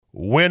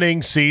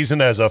Winning season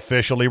has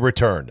officially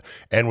returned,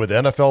 and with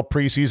NFL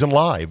preseason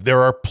live,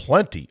 there are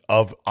plenty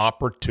of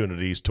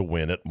opportunities to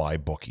win at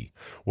MyBookie.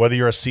 Whether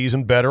you're a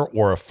seasoned bettor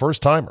or a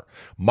first-timer,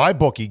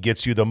 MyBookie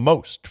gets you the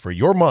most for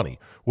your money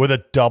with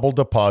a double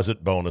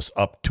deposit bonus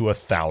up to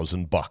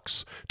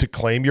 $1,000. To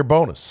claim your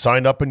bonus,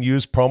 sign up and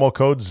use promo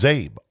code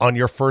ZABE on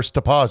your first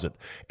deposit,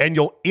 and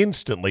you'll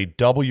instantly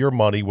double your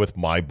money with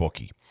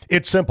MyBookie.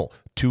 It's simple.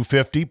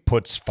 $250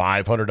 puts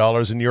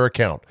 $500 in your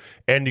account,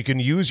 and you can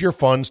use your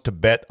funds to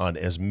bet on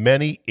as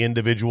many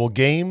individual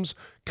games,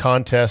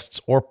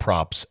 contests, or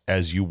props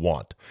as you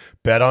want.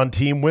 Bet on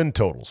team win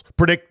totals.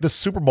 Predict the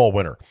Super Bowl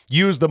winner.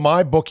 Use the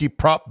MyBookie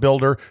prop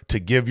builder to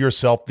give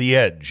yourself the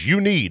edge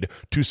you need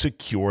to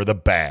secure the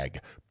bag.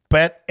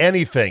 Bet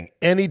anything,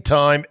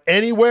 anytime,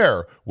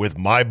 anywhere with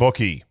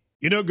MyBookie.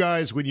 You know,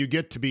 guys, when you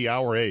get to be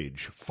our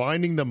age,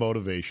 finding the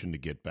motivation to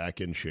get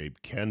back in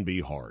shape can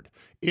be hard.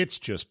 It's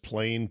just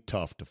plain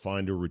tough to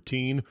find a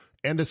routine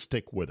and to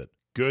stick with it.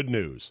 Good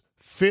news.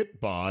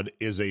 Fitbod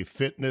is a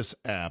fitness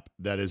app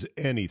that is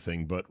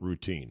anything but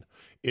routine.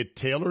 It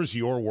tailors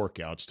your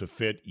workouts to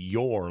fit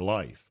your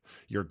life,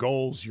 your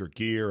goals, your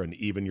gear, and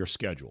even your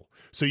schedule,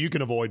 so you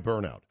can avoid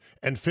burnout.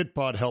 And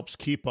Fitbod helps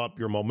keep up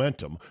your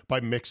momentum by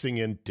mixing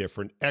in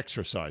different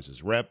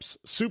exercises, reps,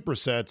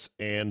 supersets,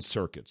 and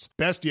circuits.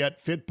 Best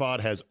yet, Fitbod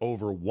has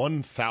over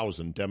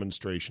 1,000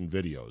 demonstration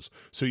videos,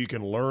 so you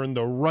can learn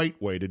the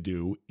right way to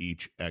do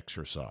each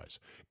exercise.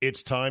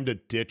 It's time to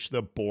ditch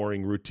the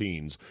boring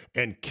routines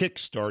and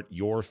kickstart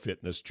your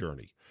fitness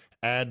journey.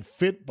 Add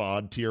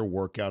Fitbod to your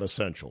workout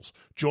essentials.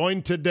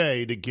 Join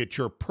today to get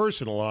your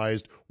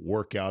personalized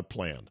workout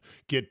plan.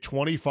 Get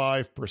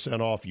 25%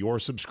 off your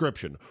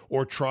subscription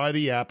or try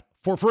the app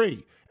for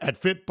free at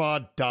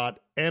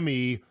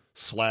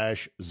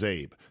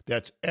fitbod.me/Zabe.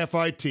 That's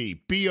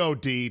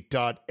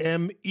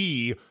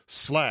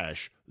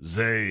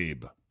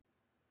fitbod.me/Zabe.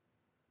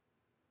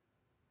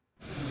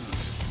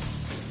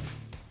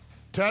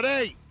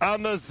 Today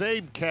on the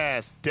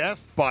Zabecast,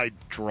 death by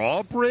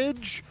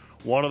drawbridge?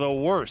 One of the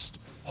worst,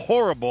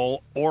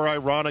 horrible, or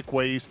ironic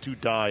ways to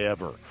die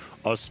ever.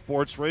 A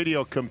sports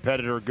radio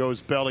competitor goes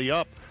belly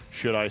up.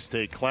 Should I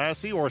stay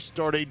classy or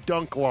start a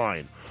dunk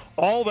line?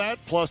 All that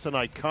plus an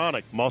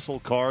iconic muscle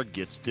car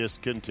gets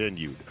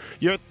discontinued.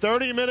 Your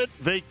 30-minute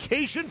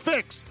vacation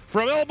fix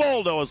from El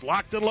Boldo is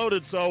locked and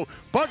loaded, so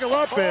buckle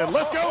up and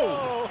let's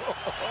go.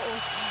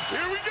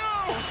 Here we go.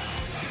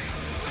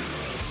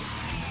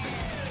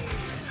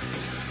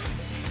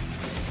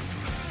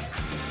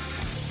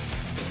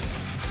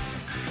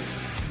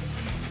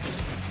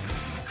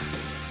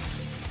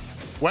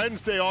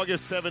 Wednesday,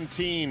 August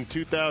 17,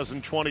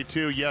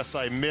 2022. Yes,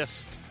 I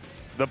missed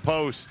the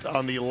post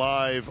on the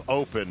live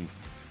open.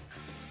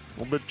 A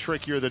little bit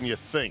trickier than you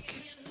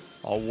think.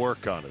 I'll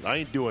work on it. I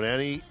ain't doing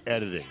any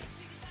editing.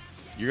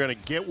 You're going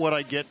to get what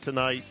I get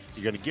tonight.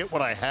 You're going to get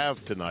what I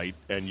have tonight,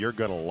 and you're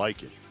going to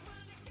like it.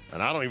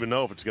 And I don't even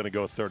know if it's going to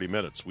go 30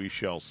 minutes. We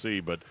shall see.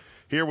 But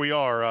here we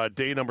are,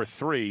 day number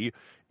 3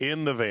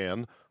 in the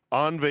van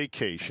on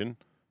vacation.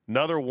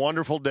 Another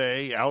wonderful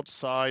day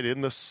outside in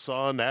the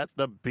sun at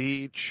the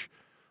beach.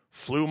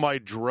 Flew my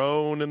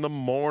drone in the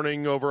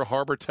morning over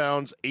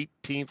Harbortown's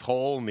 18th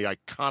hole in the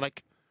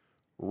iconic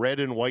red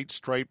and white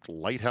striped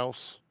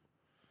lighthouse.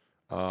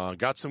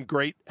 Got some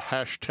great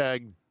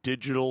hashtag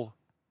digital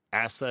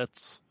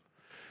assets.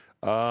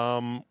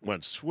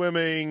 Went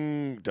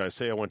swimming. Did I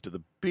say I went to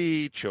the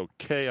beach?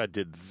 Okay, I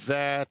did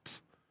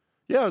that.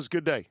 Yeah, it was a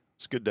good day.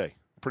 It's a good day.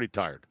 Pretty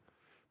tired,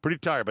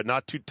 but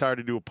not too tired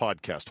to do a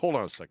podcast. Hold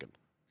on a second.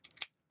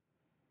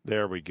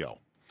 There we go.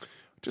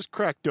 Just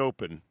cracked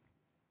open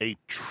a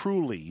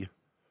truly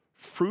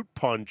fruit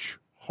punch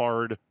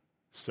hard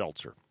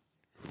seltzer.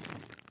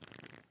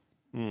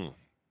 Can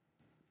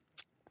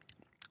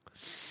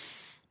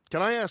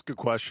I ask a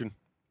question?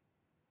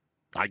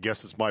 I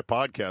guess it's my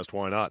podcast.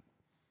 Why not?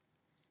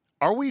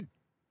 Are we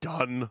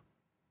done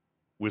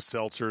with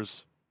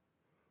seltzers?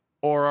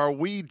 Or are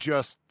we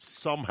just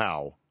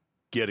somehow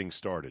getting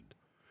started?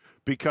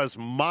 Because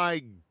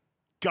my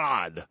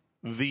God,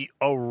 the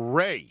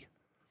array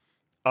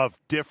of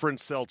different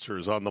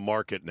seltzers on the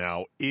market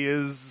now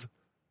is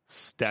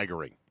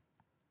staggering.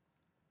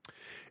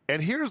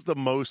 And here's the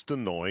most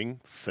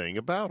annoying thing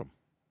about them.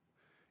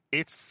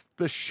 It's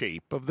the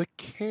shape of the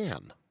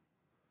can,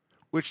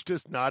 which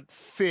does not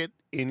fit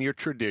in your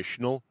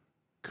traditional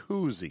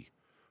koozie,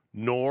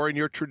 nor in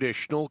your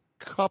traditional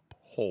cup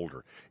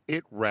holder.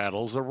 It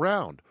rattles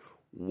around.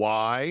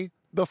 Why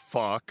the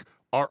fuck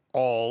are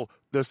all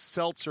the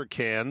seltzer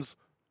cans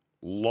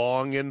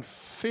long and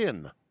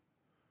thin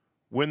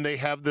when they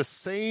have the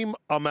same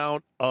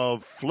amount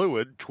of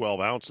fluid, 12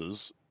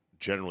 ounces,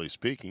 generally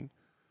speaking,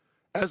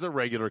 as a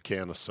regular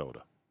can of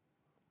soda?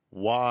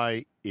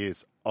 Why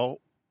is,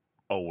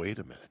 wait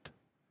a minute.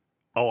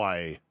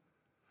 I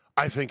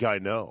think I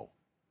know.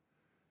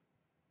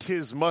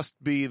 'Tis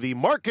must be the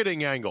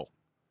marketing angle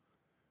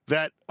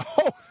that,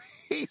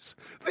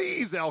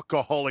 these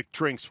alcoholic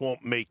drinks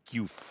won't make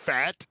you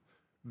fat,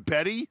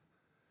 Betty.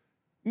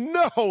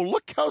 No,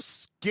 look how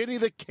skinny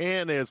the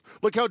can is.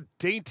 Look how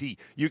dainty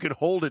you can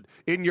hold it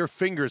in your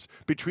fingers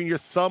between your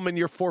thumb and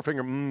your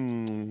forefinger.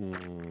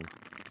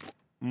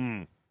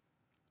 Only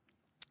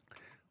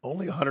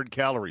 100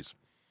 calories.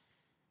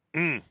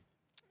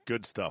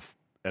 Good stuff.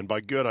 And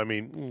by good, I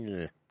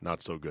mean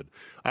not so good.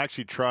 I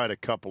actually tried a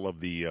couple of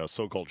the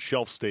so-called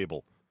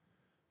shelf-stable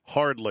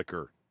hard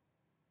liquor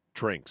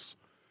drinks.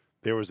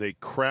 There was a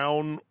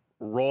Crown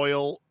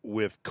Royal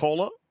with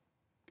cola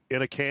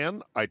in a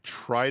can. I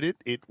tried it.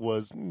 It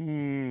was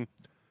not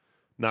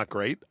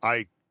great.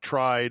 I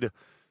tried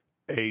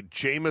a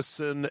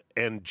Jameson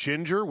and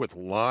ginger with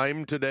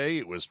lime today.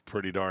 It was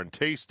pretty darn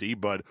tasty,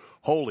 but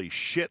holy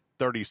shit,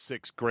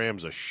 36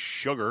 grams of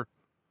sugar.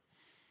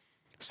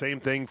 Same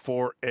thing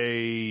for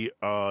a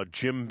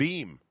Jim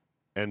Beam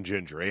and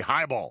ginger, a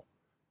highball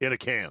in a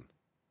can.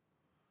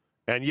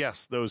 And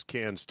yes, those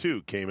cans,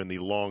 too, came in the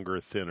longer,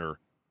 thinner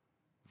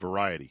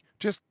variety.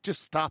 Just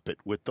stop it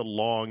with the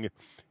long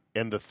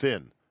and the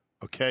thin,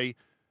 okay?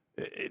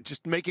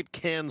 Just make it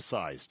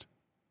can-sized.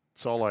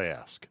 That's all I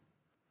ask.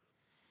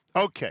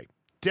 Okay,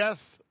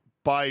 death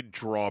by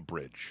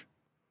drawbridge.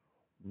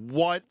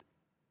 What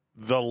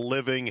the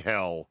living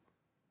hell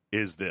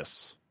is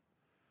this?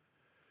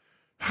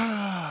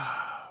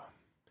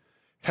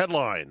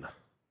 Headline.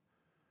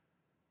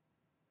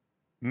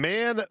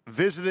 Man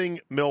visiting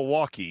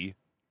Milwaukee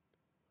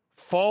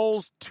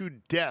falls to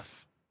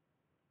death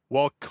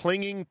while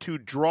clinging to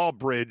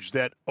drawbridge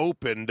that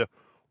opened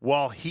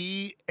while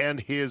he and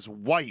his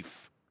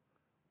wife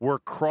were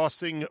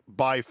crossing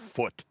by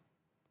foot.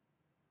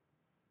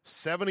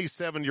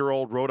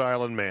 77-year-old Rhode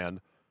Island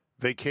man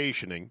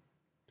vacationing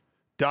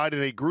died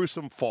in a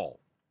gruesome fall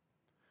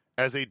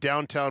as a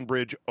downtown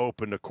bridge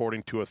opened,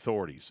 according to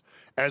authorities.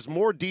 As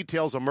more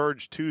details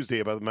emerged Tuesday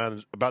about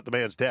the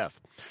man's death,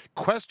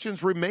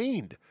 questions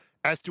remained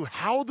as to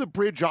how the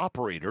bridge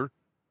operator,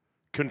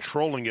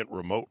 controlling it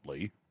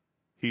remotely,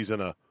 he's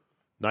in a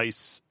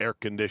nice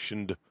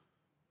air-conditioned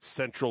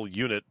central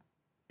unit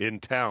in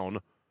town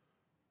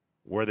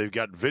where they've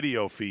got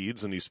video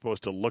feeds, and he's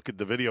supposed to look at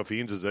the video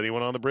feeds. Is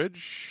anyone on the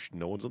bridge?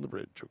 No one's on the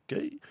bridge.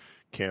 Okay.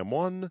 Cam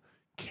 1,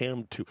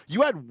 Cam 2.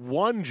 You had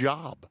one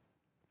job.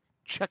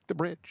 Check the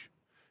bridge.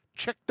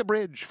 Check the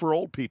bridge for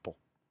old people.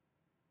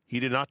 He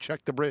did not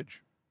check the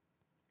bridge.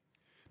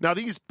 Now,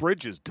 these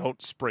bridges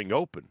don't spring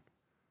open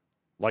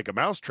like a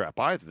mousetrap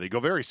either. They go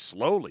very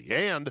slowly,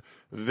 and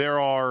there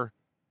are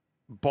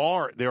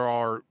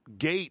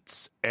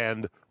gates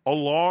and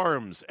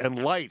alarms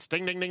and lights.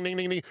 Ding, ding, ding, ding,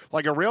 ding, ding,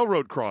 like a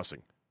railroad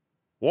crossing.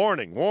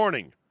 Warning,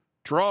 warning.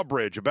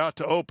 Drawbridge about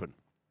to open.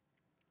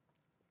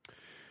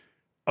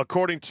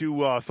 According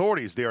to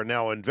authorities, they are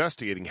now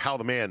investigating how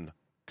the man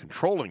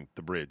controlling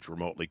the bridge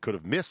remotely could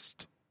have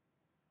missed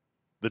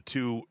the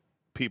two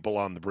people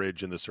on the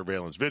bridge in the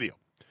surveillance video.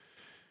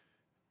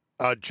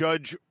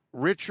 Judge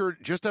Richard,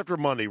 just after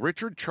Monday,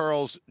 Richard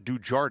Charles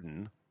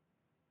Dujardin,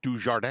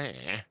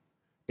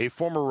 a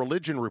former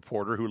religion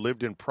reporter who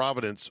lived in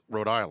Providence,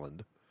 Rhode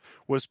Island,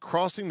 was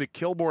crossing the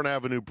Kilbourne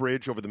Avenue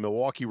Bridge over the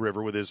Milwaukee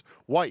River with his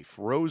wife,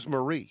 Rose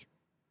Marie.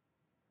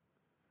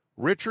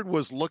 Richard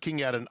was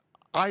looking at an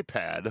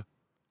iPad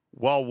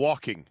while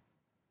walking.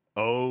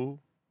 Oh,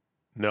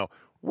 no.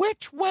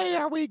 Which way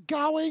are we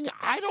going?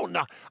 I don't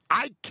know.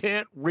 I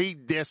can't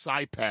read this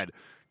iPad.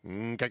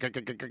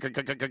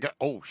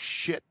 Oh,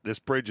 shit. This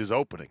bridge is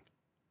opening.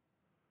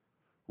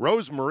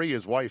 Rose Marie,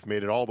 his wife,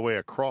 made it all the way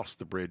across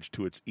the bridge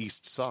to its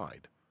east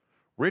side.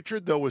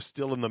 Richard, though, was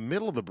still in the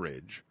middle of the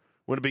bridge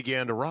when it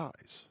began to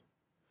rise.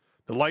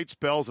 The lights,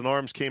 bells, and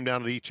arms came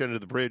down at each end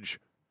of the bridge,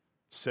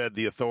 said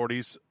the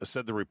authorities,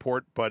 said the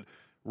report, but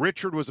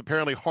Richard was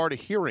apparently hard of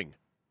hearing,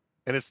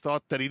 and it's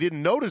thought that he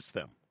didn't notice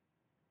them.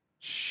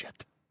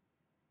 Shit.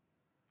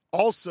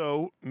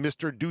 Also,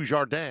 Mr.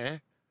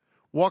 Dujardin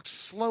walked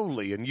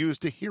slowly and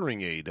used a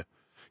hearing aid.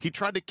 He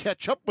tried to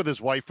catch up with his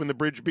wife when the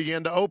bridge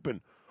began to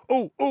open.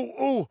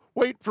 Oh,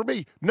 wait for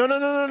me.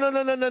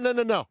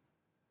 No.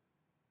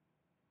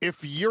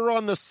 If you're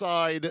on the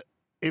side,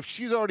 if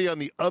she's already on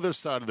the other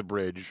side of the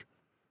bridge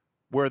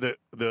where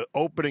the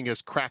opening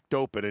is cracked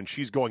open and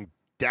she's going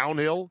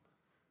downhill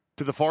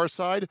to the far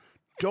side,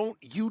 don't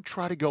you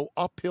try to go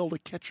uphill to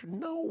catch her.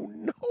 No.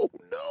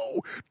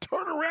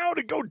 Turn around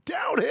and go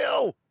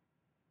downhill.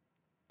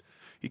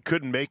 He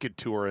couldn't make it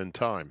to her in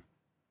time.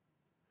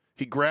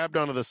 He grabbed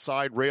onto the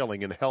side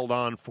railing and held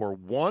on for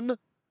 1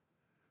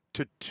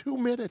 to 2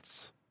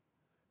 minutes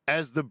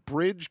as the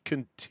bridge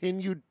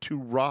continued to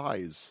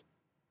rise.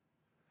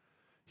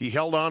 He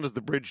held on as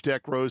the bridge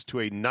deck rose to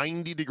a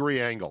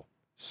 90-degree angle,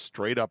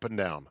 straight up and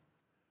down,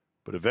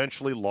 but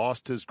eventually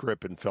lost his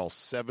grip and fell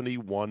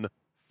 71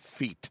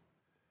 feet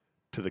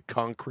to the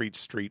concrete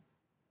street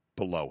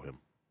below him.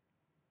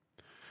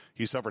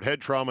 He suffered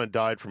head trauma and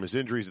died from his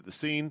injuries at the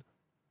scene.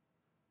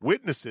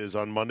 Witnesses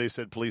on Monday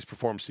said police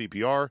performed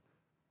CPR.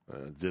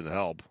 It didn't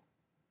help,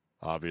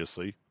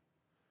 obviously.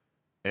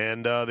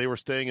 And they were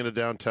staying in a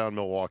downtown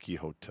Milwaukee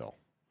hotel.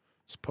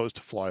 Supposed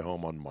to fly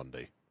home on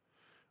Monday.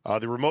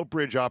 The remote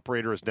bridge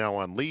operator is now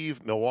on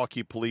leave.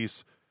 Milwaukee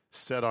police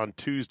said on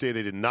Tuesday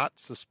they did not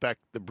suspect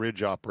the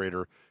bridge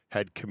operator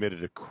had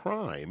committed a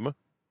crime,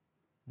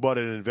 but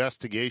an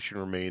investigation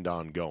remained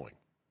ongoing.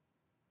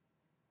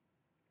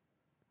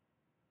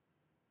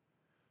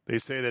 They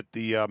say that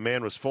the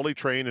man was fully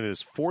trained in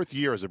his fourth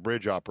year as a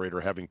bridge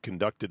operator, having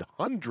conducted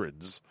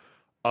hundreds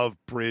of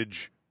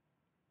bridge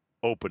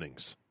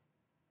openings.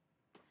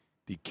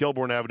 The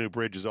Kilbourne Avenue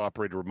Bridge is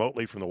operated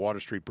remotely from the Water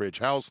Street Bridge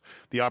house.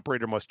 The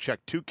operator must check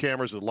 2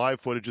 cameras with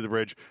live footage of the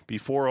bridge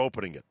before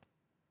opening it.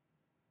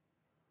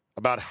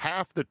 About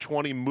half the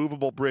 20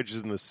 movable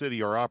bridges in the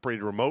city are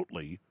operated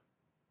remotely.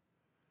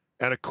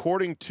 And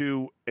according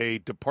to a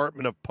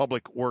Department of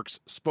Public Works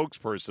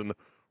spokesperson,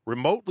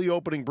 remotely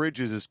opening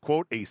bridges is,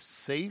 quote, a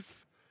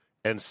safe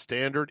and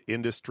standard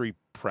industry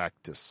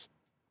practice.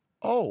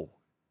 Oh,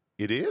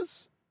 it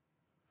is?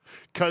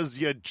 Because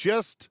you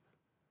just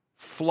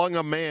flung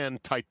a man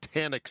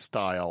Titanic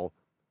style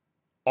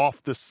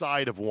off the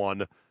side of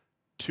one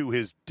to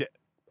his death.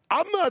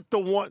 I'm not the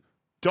one.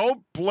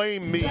 Don't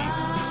blame me.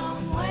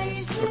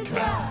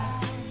 Okay.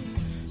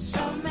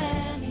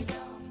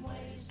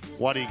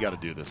 Why do you got to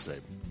do this,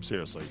 Abe?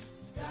 Seriously.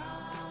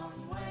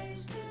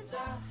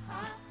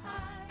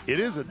 It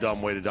is a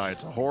dumb way to die.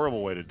 It's a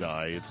horrible way to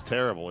die. It's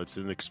terrible. It's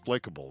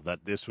inexplicable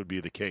that this would be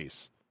the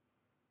case.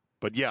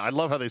 But yeah, I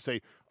love how they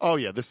say, oh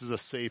yeah, this is a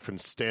safe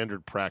and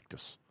standard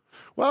practice.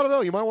 Well, I don't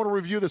know. You might want to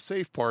review the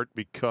safe part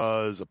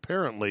because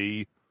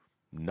apparently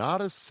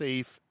not as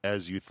safe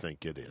as you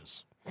think it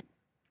is.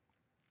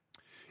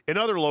 In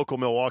other local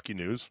Milwaukee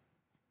news,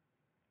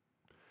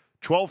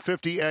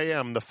 12:50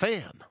 a.m., The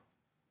Fan,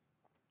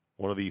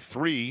 one of the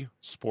 3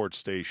 sports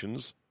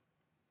stations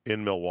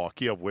in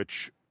Milwaukee, of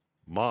which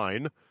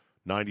mine,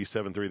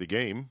 97.3 The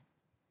Game,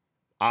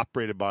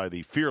 operated by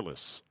the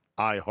fearless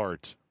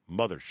iHeart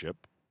mothership.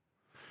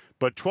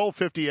 But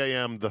 12:50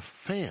 a.m., The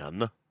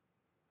Fan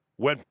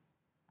went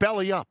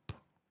belly up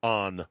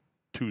on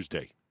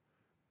Tuesday.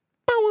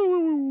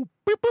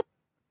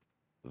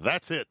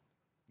 That's it.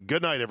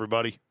 Good night,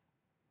 everybody.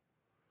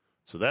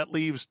 So that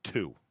leaves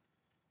 2.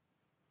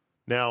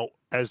 Now,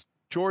 as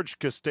George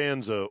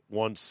Costanza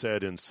once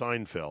said in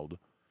Seinfeld,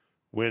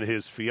 when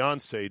his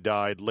fiancée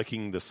died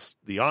licking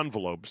the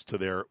envelopes to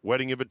their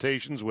wedding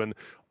invitations when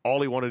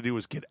all he wanted to do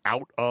was get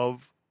out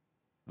of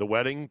the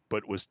wedding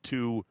but was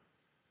too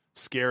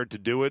scared to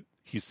do it,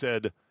 he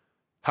said,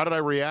 how did I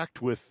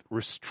react? With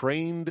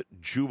restrained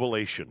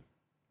jubilation.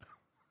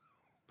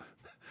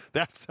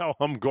 That's how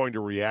I'm going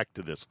to react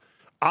to this.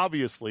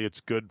 Obviously,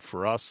 it's good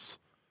for us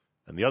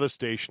and the other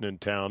station in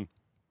town,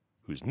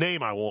 whose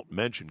name I won't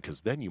mention,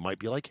 because then you might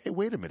be like, hey,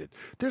 wait a minute.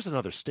 There's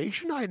another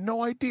station? I had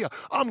no idea.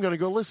 I'm going to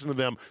go listen to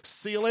them.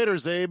 See you later,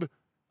 Zabe.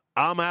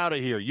 I'm out of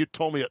here. You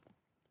told me it.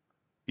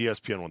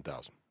 ESPN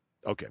 1000.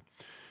 Okay.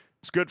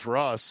 It's good for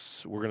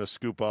us. We're going to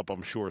scoop up,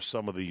 I'm sure,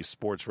 some of the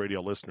sports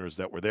radio listeners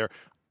that were there.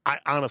 I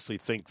honestly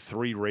think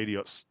 3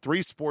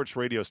 sports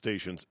radio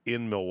stations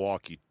in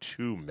Milwaukee,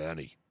 too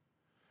many.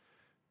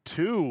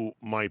 2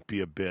 might be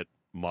a bit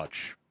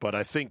much, but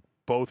I think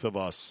both of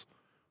us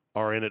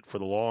are in it for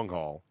the long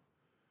haul.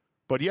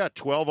 But yeah,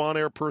 12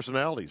 on-air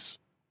personalities,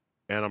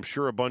 and I'm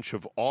sure a bunch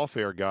of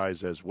off-air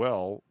guys as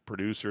well,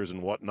 producers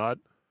and whatnot.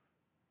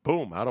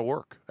 Boom, out of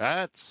work.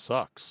 That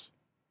sucks.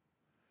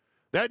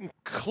 That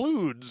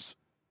includes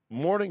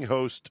morning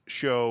host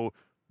show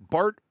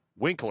Bart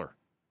Winkler.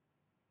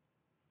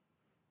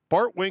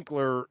 Bart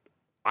Winkler,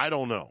 I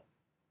don't know.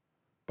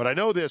 But I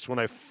know this, when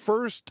I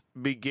first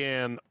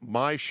began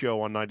my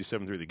show on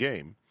 97.3 The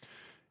Game,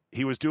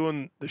 he was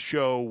doing the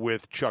show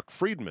with Chuck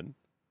Friedman,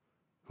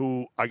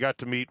 who I got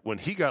to meet when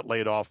he got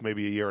laid off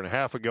maybe a year and a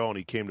half ago, and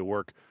he came to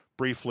work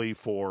briefly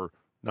for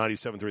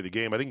 97.3 The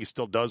Game. I think he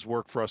still does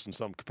work for us in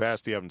some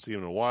capacity. I haven't seen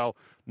him in a while.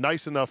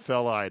 Nice enough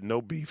fella. I had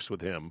no beefs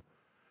with him.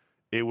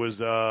 It was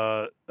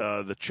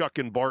the Chuck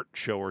and Bart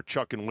show, or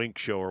Chuck and Wink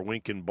show, or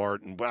Wink and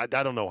Bart. And I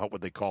don't know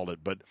what they called it,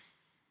 but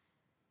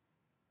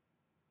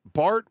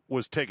Bart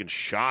was taking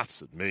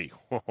shots at me.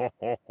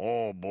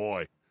 Oh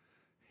boy.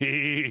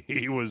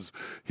 He was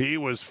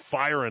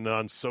firing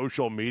on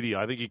social media.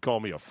 I think he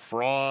called me a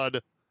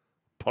fraud,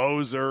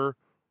 poser,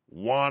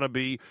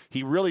 wannabe.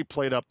 He really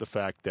played up the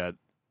fact that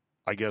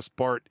I guess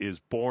Bart is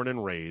born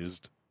and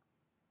raised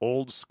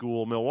old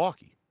school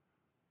Milwaukee.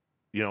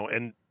 You know,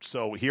 and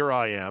so here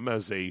I am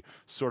as a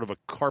sort of a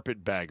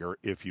carpetbagger,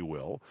 if you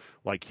will,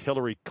 like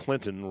Hillary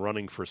Clinton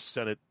running for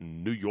Senate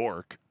in New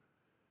York.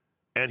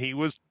 And he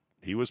was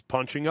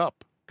punching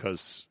up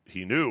because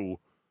he knew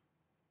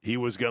he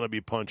was going to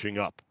be punching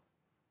up.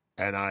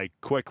 And I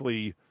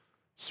quickly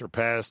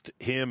surpassed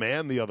him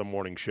and the other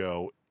morning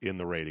show in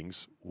the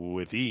ratings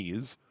with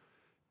ease.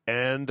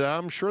 And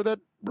I'm sure that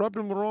rubbed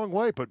him the wrong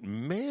way. But,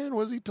 man,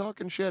 was he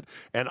talking shit.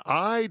 And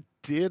I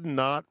did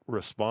not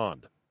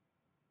respond.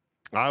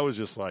 I was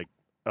just like,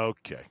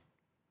 okay,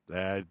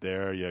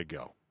 there you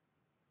go.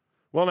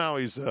 Well, now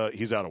he's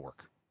out of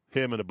work.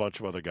 Him and a bunch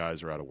of other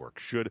guys are out of work.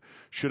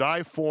 Should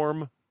I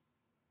form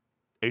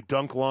a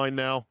dunk line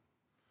now?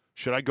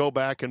 Should I go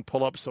back and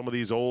pull up some of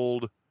these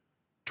old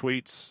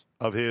tweets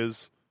of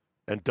his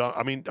and dunk?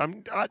 I mean,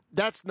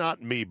 that's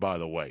not me, by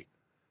the way.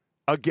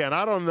 Again,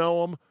 I don't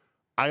know him.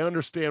 I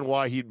understand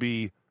why he'd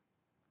be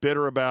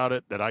bitter about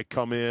it, that I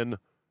come in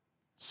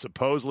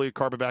supposedly a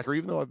carpetbagger,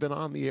 even though I've been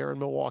on the air in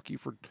Milwaukee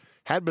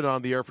had been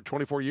on the air for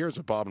 24 years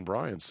with Bob and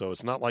Brian. So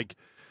it's not like,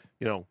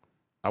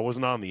 I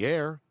wasn't on the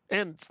air,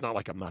 and it's not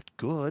like I'm not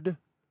good.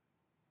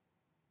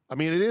 I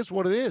mean, it is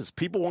what it is.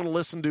 People want to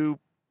listen to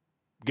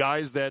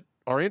guys that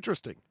are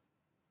interesting.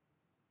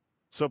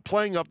 So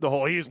playing up the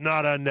whole, he's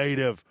not a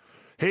native,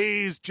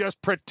 he's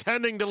just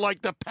pretending to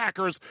like the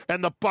Packers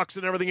and the Bucks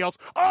and everything else,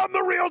 I'm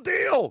the real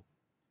deal.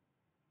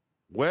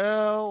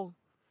 Well,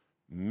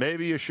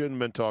 maybe you shouldn't have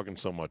been talking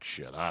so much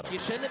shit. I don't know. You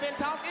shouldn't have been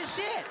talking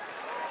shit.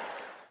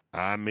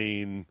 I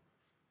mean,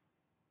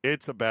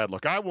 it's a bad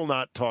look. I will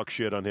not talk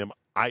shit on him.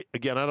 I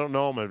don't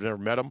know him. I've never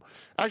met him.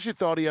 I actually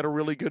thought he had a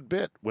really good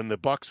bit when the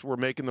Bucks were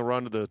making the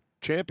run to the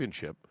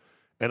championship,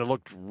 and it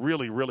looked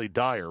really, really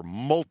dire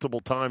multiple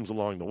times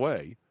along the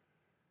way.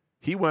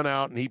 He went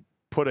out and he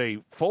put a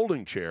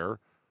folding chair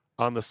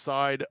on the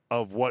side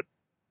of what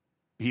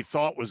he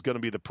thought was going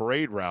to be the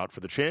parade route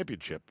for the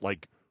championship,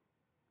 like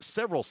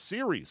several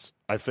series,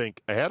 I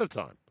think, ahead of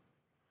time.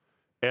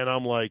 And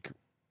I'm like,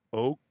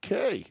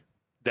 okay,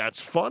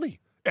 that's funny.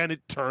 And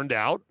it turned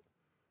out,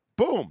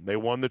 boom, they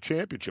won the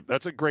championship.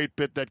 That's a great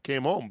bit that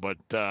came home, but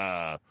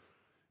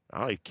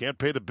you can't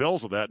pay the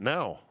bills with that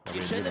now.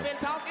 You shouldn't have been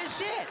talking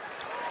shit.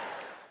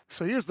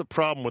 So here's the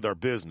problem with our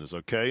business,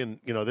 okay? And,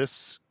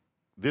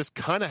 this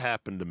kind of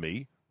happened to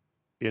me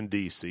in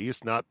D.C.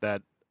 It's not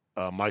that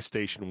my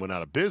station went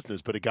out of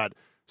business, but it got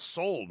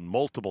sold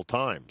multiple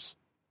times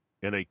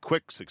in a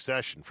quick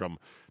succession, from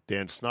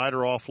Dan Snyder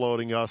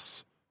offloading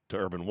us to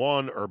Urban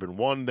One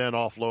then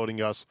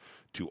offloading us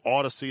to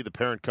Odyssey, the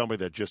parent company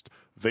that just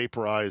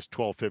vaporized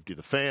 1250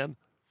 The Fan.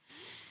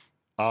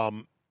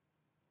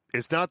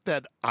 It's not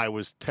that I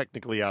was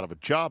technically out of a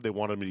job. They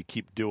wanted me to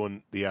keep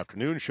doing the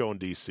afternoon show in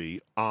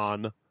D.C.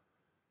 on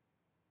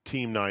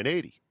Team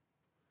 980.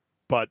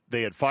 But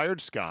they had fired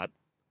Scott,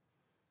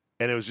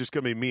 and it was just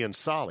going to be me and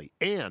Solly.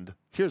 And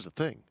here's the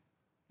thing.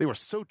 They were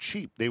so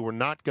cheap, they were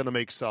not going to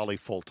make Solly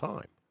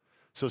full-time.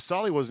 So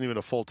Solly wasn't even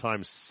a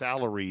full-time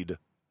salaried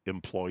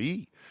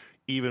employee.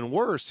 Even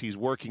worse, he's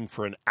working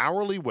for an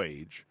hourly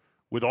wage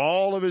with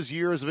all of his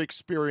years of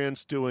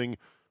experience doing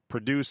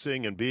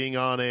producing and being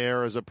on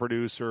air as a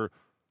producer,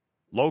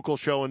 local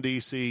show in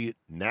D.C.,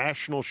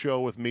 national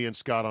show with me and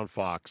Scott on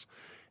Fox.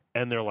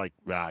 And they're like,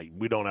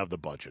 we don't have the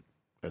budget.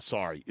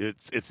 Sorry,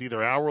 it's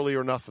either hourly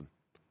or nothing.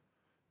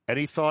 And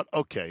he thought,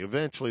 okay,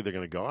 eventually they're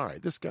going to go, all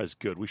right, this guy's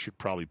good. We should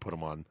probably put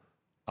him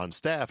on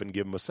staff and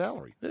give him a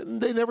salary. And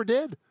they never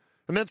did.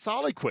 And then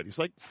Solly quit. He's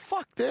like,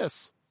 fuck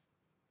this.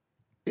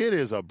 It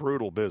is a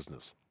brutal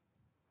business.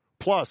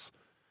 Plus,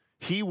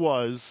 he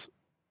was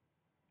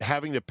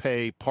having to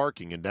pay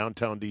parking in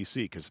downtown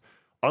D.C. because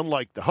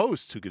unlike the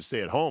hosts who could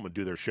stay at home and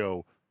do their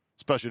show,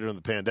 especially during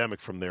the pandemic,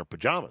 from their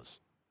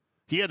pajamas,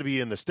 he had to be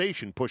in the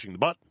station pushing the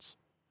buttons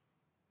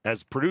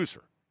as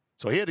producer.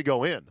 So he had to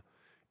go in,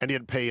 and he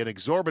had to pay an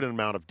exorbitant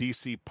amount of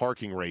D.C.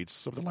 parking rates,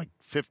 something like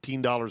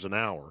 $15 an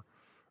hour.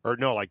 Or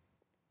no,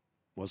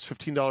 was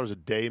 $15 a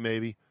day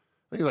maybe?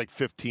 I think it was like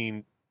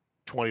 $15,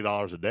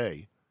 $20 a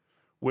day,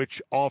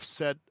 which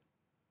offset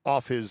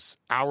off his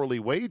hourly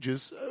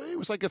wages. It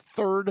was like a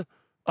third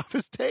of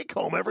his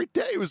take-home every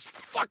day. It was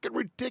fucking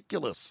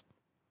ridiculous.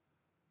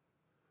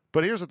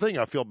 But here's the thing.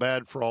 I feel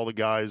bad for all the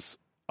guys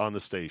on the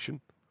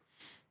station,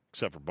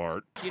 except for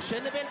Bart. You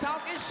shouldn't have been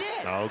talking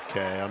shit.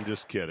 Okay, I'm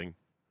just kidding.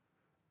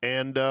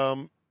 And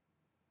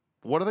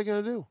what are they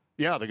going to do?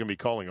 Yeah, they're going to be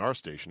calling our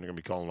station. They're going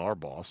to be calling our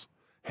boss.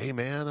 Hey,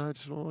 man, I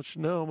just want to let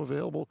you know I'm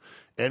available.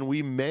 And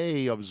we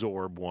may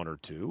absorb one or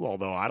two,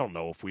 although I don't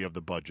know if we have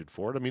the budget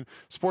for it. I mean,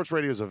 sports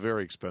radio is a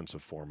very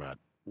expensive format.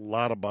 A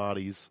lot of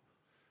bodies.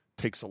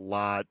 Takes a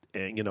lot.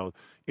 And,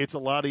 it's a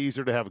lot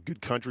easier to have a good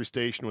country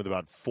station with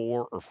about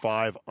 4 or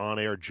 5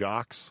 on-air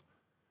jocks.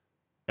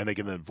 And they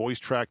can then voice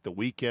track the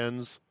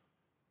weekends.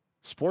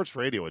 Sports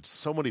radio, it's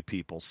so many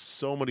people,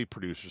 so many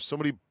producers, so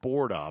many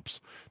board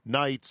ops,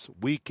 nights,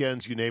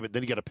 weekends, you name it.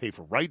 Then you got to pay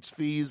for rights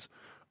fees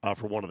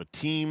for one of the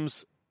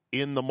teams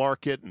in the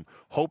market and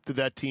hope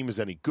that team is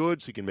any good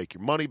so you can make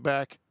your money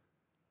back.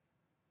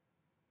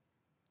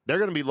 They're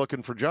going to be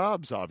looking for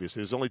jobs,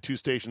 obviously. There's only 2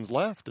 stations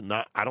left, and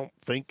I don't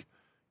think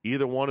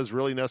either one is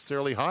really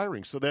necessarily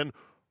hiring. So then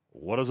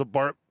what does a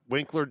Bart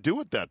Winkler do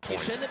at that point?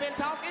 You shouldn't have been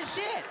talking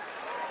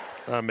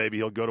shit. Maybe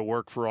he'll go to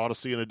work for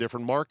Odyssey in a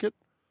different market.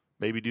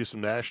 Maybe do some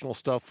national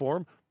stuff for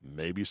him.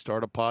 Maybe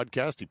start a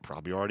podcast. He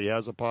probably already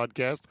has a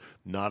podcast.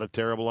 Not a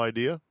terrible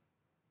idea.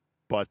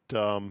 But,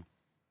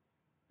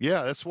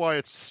 yeah, that's why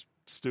it's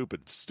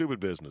stupid. Stupid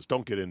business.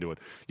 Don't get into it.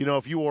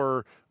 If you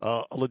were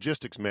a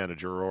logistics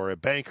manager or a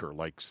banker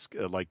like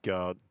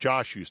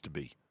Josh used to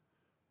be,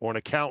 or an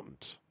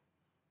accountant,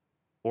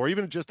 or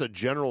even just a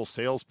general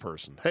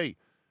salesperson, hey,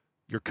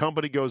 your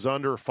company goes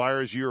under,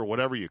 fires you, or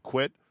whatever, you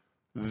quit,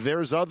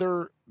 there's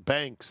other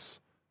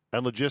banks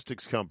and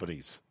logistics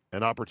companies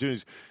and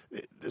opportunities.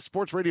 The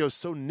sports radio is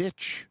so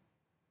niche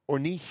or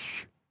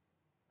niche.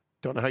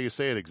 Don't know how you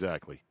say it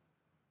exactly.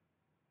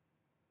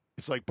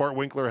 It's like Bart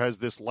Winkler has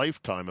this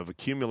lifetime of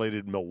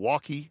accumulated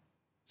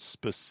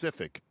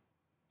Milwaukee-specific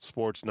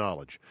sports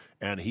knowledge,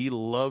 and he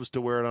loves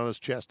to wear it on his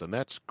chest, and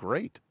that's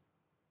great.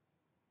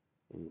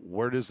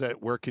 Where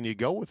can you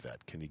go with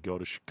that? Can you go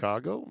to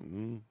Chicago,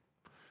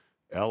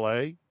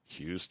 L.A.,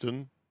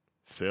 Houston,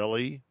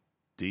 Philly,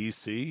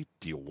 D.C.?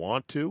 Do you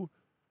want to?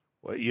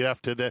 Well, you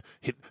have to.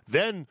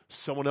 Then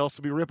someone else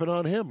will be ripping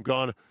on him,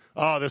 going,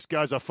 "Oh, this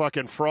guy's a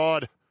fucking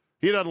fraud.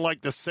 He doesn't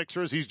like the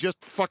Sixers. He's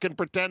just fucking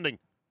pretending."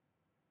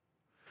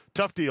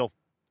 Tough deal.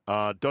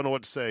 Don't know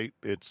what to say.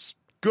 It's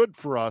good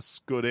for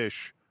us,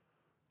 good-ish,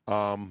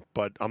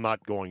 but I'm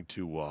not going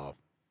to.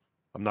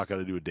 I'm not going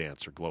to do a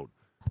dance or gloat.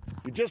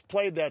 We just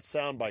played that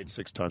soundbite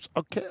 6 times.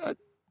 Okay,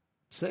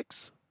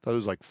 6? I thought it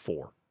was like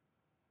 4.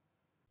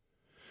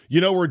 You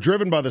know, we're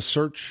driven by the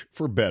search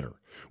for better.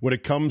 When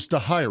it comes to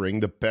hiring,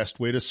 the best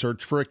way to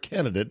search for a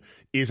candidate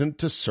isn't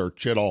to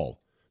search at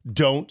all.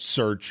 Don't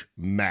search,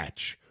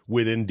 match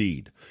with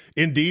Indeed.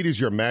 Indeed is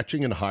your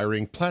matching and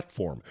hiring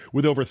platform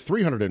with over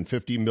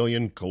 350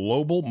 million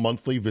global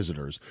monthly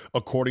visitors,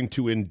 according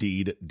to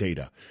Indeed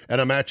data,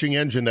 and a matching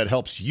engine that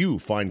helps you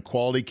find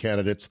quality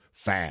candidates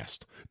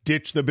fast.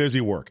 Ditch the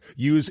busy work.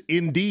 Use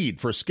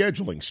Indeed for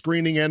scheduling,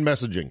 screening, and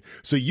messaging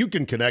so you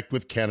can connect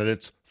with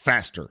candidates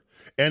faster.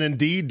 And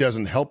Indeed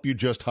doesn't help you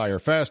just hire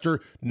faster.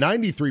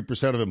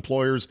 93% of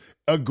employers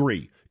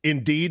agree.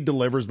 Indeed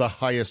delivers the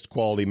highest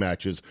quality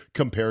matches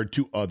compared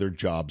to other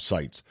job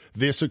sites.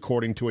 This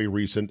according to a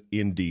recent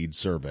Indeed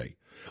survey.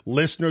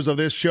 Listeners of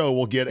this show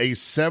will get a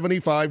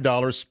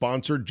 $75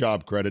 sponsored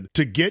job credit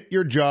to get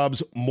your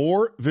jobs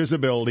more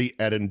visibility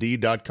at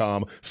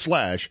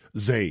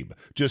Indeed.com/Zabe.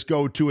 Just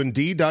go to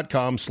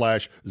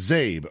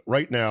Indeed.com/Zabe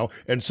right now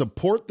and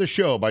support the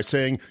show by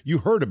saying you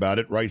heard about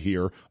it right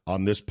here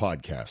on this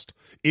podcast.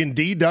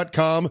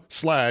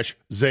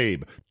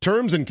 Indeed.com/Zabe.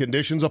 Terms and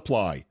conditions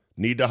apply.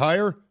 Need to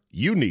hire?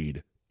 You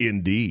need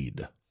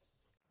Indeed.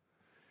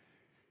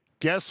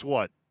 Guess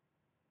what?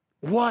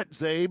 What,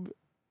 Zabe?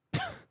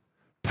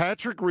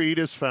 Patrick Reed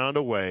has found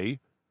a way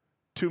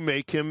to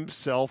make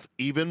himself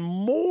even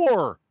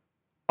more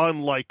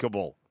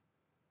unlikable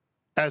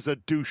as a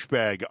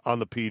douchebag on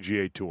the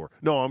PGA Tour.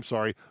 No, I'm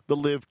sorry, the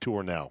LIV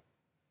Tour now.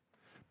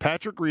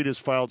 Patrick Reed has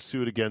filed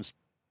suit against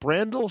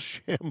Brandel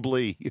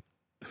Chamblee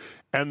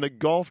and the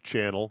Golf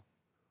Channel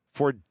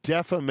for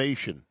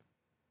defamation.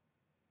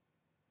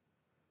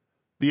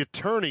 The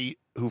attorney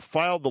who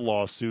filed the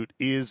lawsuit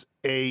is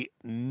a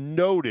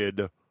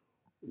noted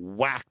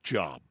whack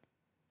job.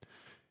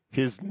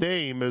 His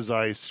name, as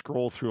I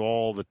scroll through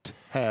all the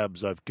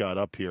tabs I've got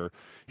up here,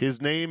 his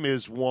name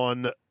is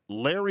one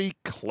Larry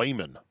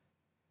Klayman.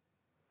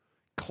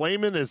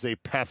 Klayman is a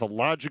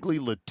pathologically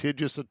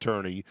litigious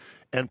attorney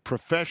and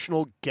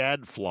professional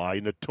gadfly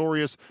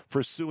notorious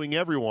for suing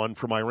everyone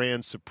from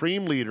Iran's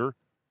supreme leader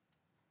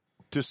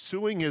to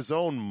suing his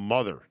own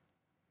mother.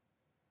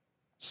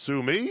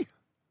 Sue me?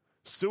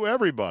 Sue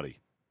everybody.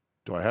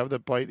 Do I have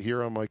that bite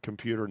here on my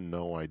computer?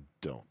 No, I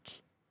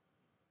don't.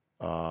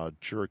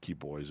 Jerky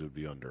Boys would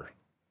be under.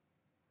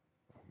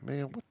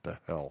 Man, what the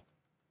hell?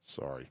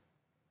 Sorry.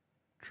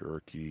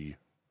 Jerky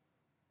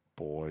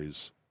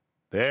Boys.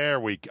 There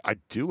I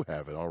do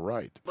have it. All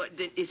right. But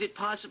is it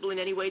possible in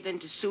any way then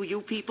to sue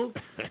you people?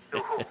 Sue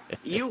who?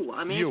 You.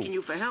 I'm asking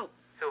you for help.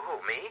 Sue who?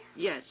 Me?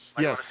 Yes.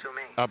 Why yes. You want to sue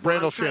me? I'm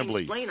Brandel trying to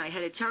Chamblee. explain. I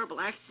had a terrible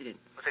accident.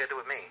 What's that got to do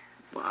with me?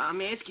 Well,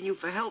 I'm asking you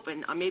for help,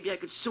 and maybe I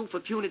could sue for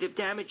punitive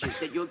damages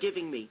that you're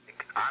giving me.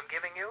 I'm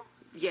giving you?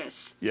 Yes.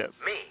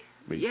 Yes. Me?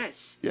 Yes.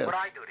 Yes.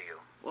 What'd I do to you?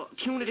 Well,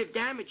 punitive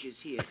damages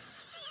here.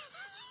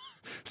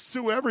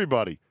 Sue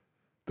everybody.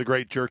 The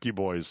great Jerky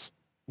Boys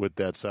with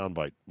that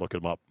soundbite. Look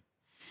them up.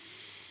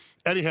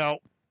 Anyhow,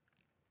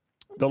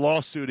 the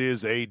lawsuit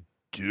is a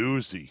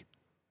doozy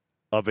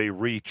of a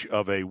reach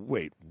of a,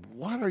 wait,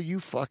 what are you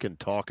fucking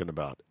talking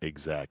about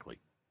exactly?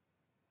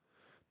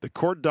 The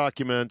court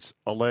documents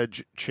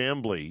allege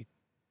Chamblee,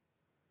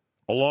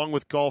 along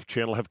with Golf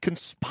Channel, have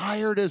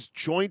conspired as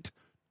joint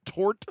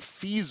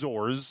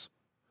tortfeasors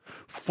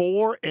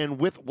for and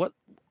with what?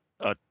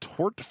 A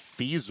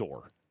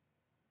tortfeasor.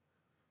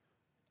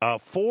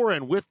 For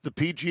and with the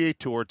PGA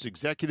Tour, its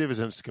executives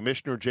and its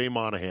commissioner, Jay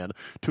Monahan,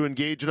 to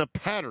engage in a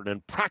pattern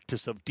and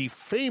practice of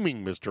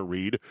defaming Mr.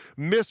 Reed,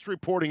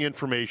 misreporting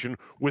information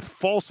with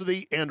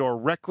falsity and or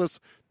reckless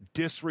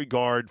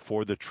disregard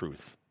for the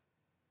truth.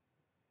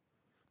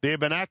 They have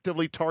been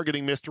actively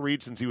targeting Mr.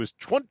 Reed since he was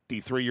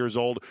 23 years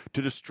old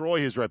to destroy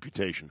his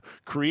reputation,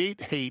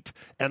 create hate,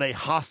 and a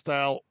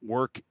hostile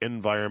work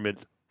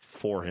environment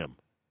for him.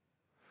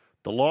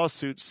 The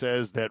lawsuit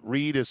says that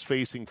Reed is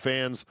facing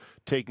fans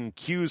taking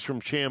cues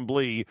from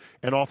Chamblee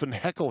and often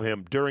heckle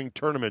him during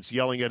tournaments,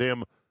 yelling at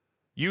him,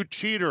 "You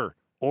cheater,"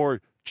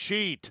 or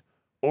 "cheat,"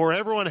 or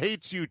 "everyone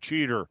hates you,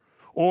 cheater,"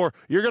 or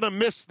 "you're going to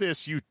miss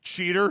this, you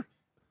cheater."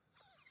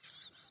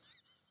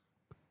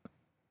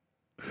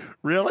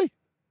 Really?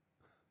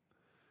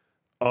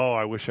 Oh,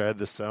 I wish I had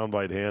this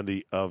soundbite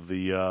handy of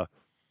the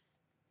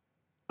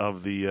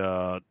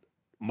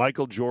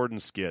Michael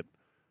Jordan skit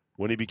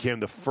when he became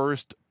the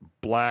first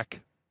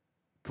black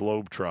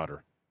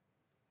globetrotter.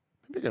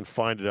 Maybe I can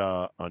find it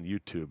on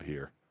YouTube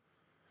here.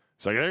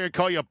 It's like, they're going to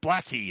call you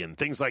Blackie and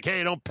things like,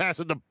 hey, don't pass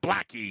it to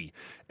Blackie.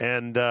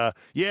 And,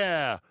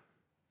 yeah,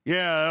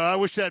 I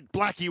wish that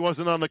Blackie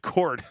wasn't on the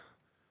court.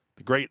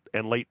 The great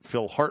and late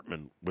Phil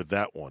Hartman with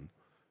that one.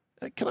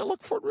 Can I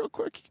look for it real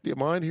quick? Do you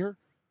mind here?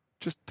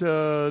 Just,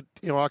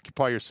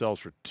 occupy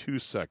yourselves for 2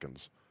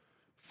 seconds.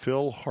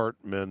 Phil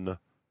Hartman,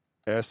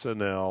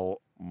 SNL,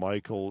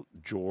 Michael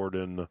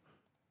Jordan,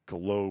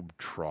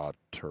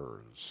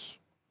 Globetrotters.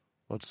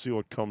 Let's see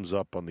what comes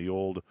up on the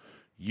old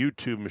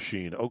YouTube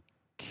machine.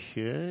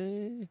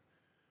 Okay.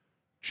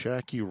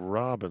 Jackie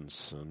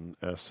Robinson,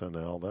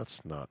 SNL.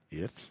 That's not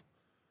it.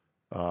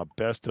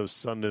 Best of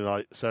Saturday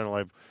Night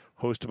Live,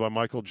 hosted by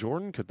Michael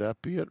Jordan. Could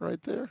that be it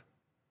right there?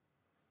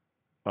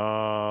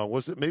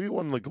 Was it maybe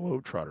one of the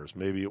Globetrotters?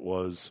 Maybe it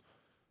was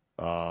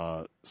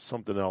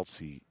something else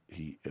he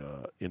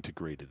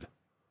integrated.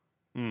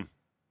 And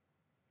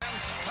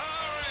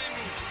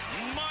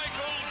starring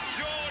Michael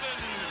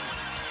Jordan.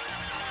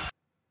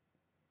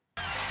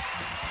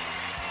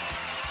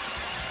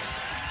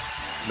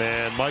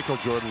 Man, Michael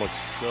Jordan looks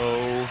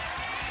so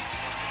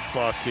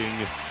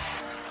fucking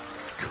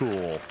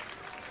cool.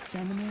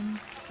 Feminine.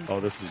 Oh,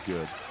 this is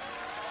good.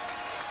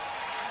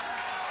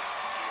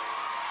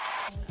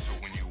 So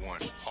when you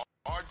want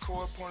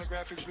hardcore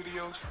pornographic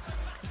videos,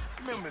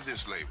 remember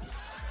this label.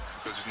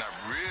 Because it's not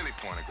really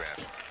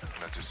pornographic.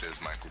 That just says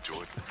Michael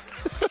Jordan.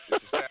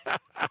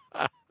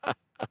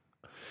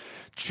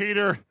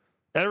 Cheater.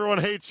 Everyone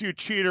hates you,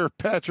 cheater.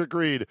 Patrick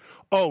Reed.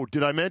 Oh,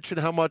 did I mention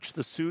how much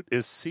the suit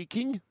is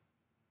seeking?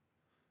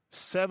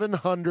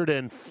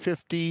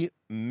 $750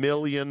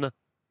 million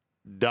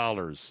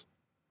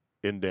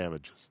in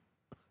damages.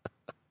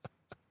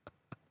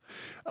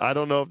 I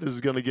don't know if this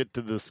is going to get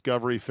to the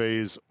discovery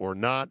phase or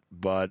not,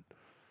 but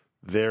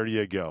there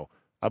you go.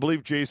 I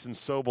believe Jason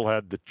Sobel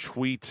had the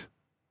tweet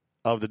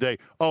of the day.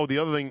 Oh, the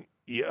other thing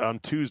on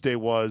Tuesday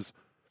was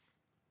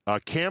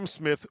Cam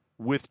Smith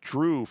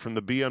withdrew from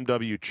the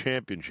BMW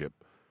Championship,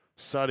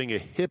 citing a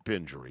hip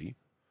injury.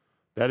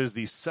 That is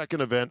the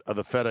second event of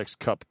the FedEx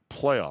Cup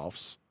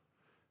playoffs.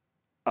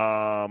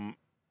 I'm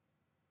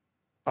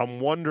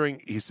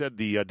wondering, he said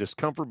the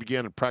discomfort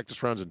began in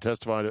practice rounds and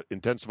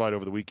intensified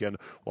over the weekend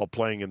while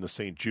playing in the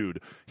St.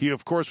 Jude. He,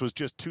 of course, was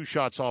just 2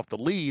 shots off the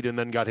lead and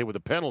then got hit with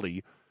a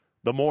penalty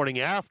the morning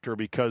after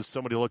because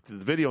somebody looked at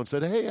the video and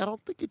said, hey, I don't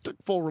think he took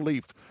full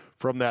relief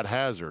from that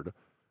hazard,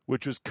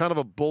 which was kind of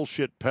a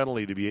bullshit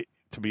penalty to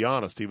be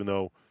honest, even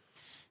though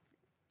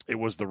it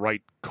was the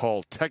right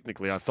call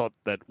technically. I thought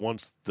that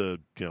once the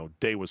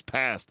day was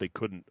passed, they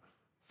couldn't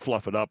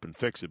fluff it up and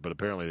fix it, but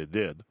apparently they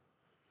did.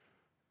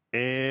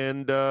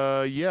 And,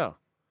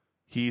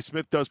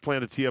 Smith does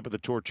plan to tee up at the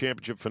Tour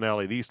Championship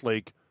finale at East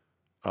Lake,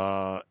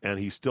 and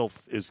he still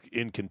is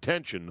in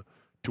contention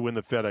to win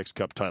the FedEx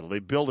Cup title. They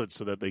build it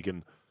so that they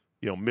can,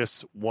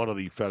 miss one of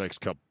the FedEx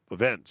Cup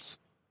events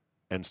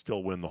and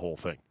still win the whole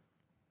thing.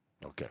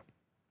 Okay.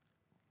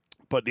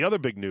 But the other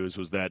big news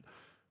was that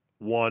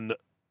one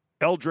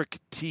Eldrick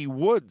T.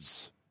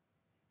 Woods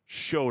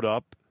showed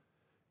up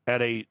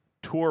at a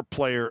tour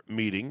player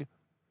meeting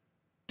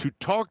to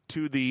talk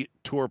to the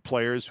tour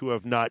players who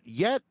have not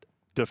yet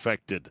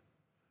defected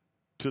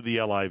to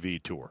the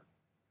LIV tour.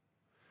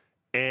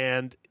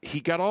 And he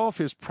got off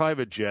his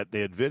private jet. They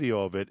had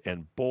video of it,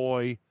 and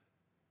boy,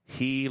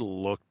 he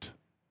looked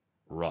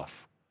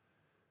rough.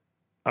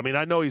 I mean,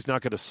 I know he's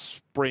not going to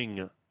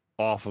spring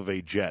off of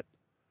a jet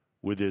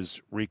with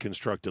his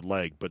reconstructed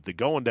leg, but the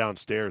going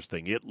downstairs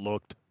thing, it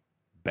looked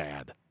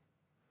bad,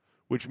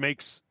 which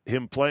makes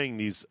him playing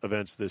these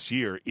events this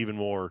year even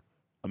more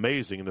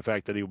amazing, and the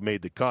fact that he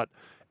made the cut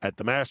at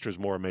the Masters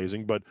more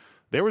amazing. But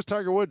there was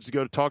Tiger Woods to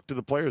go to talk to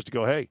the players to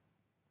go, hey,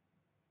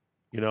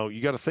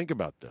 you got to think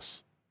about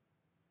this.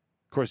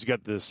 Of course, you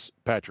got this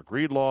Patrick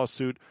Reed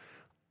lawsuit.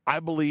 I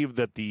believe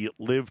that the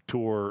LIV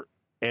Tour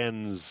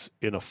ends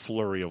in a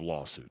flurry of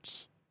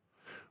lawsuits.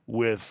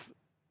 When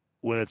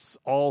it's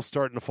all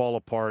starting to fall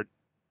apart,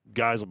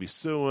 guys will be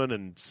suing,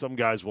 and some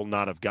guys will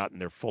not have gotten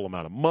their full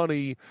amount of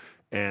money,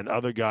 and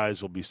other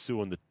guys will be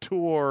suing the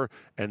tour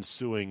and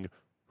suing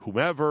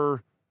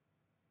whomever.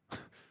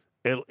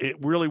 It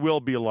really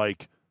will be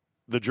like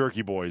the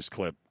Jerky Boys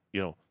clip.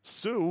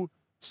 Sue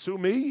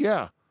me?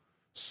 Yeah.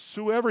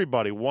 Sue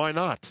everybody. Why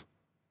not?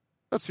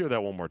 Let's hear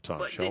that one more time,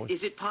 But shall we?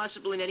 is it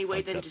possible in any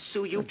way then to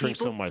sue you I'll drink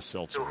some people? of my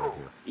seltzer right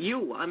here.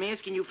 You. I'm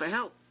asking you for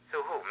help.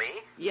 Sue who,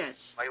 me? Yes.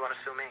 Why you want to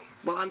sue me?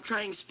 Well, I'm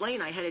trying to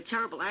explain. I had a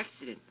terrible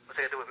accident. What's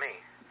that to do with me?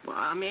 Well,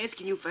 I'm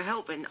asking you for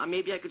help, and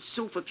maybe I could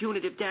sue for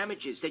punitive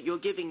damages that you're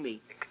giving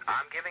me.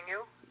 I'm giving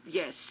you?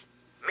 Yes.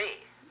 Me?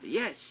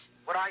 Yes.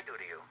 What'd I do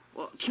to you?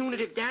 Well,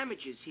 punitive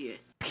damages here.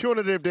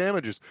 Punitive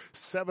damages.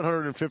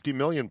 $750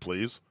 million,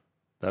 please.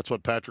 That's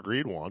what Patrick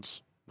Reed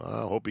wants.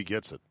 I hope he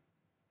gets it.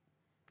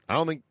 I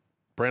don't think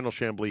Brandel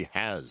Chambly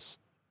has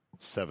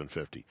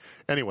 $750.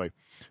 Anyway,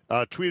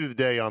 tweet of the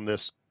day on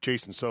this,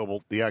 Jason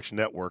Sobel, the Action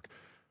Network.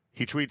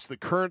 He tweets, the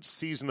current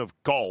season of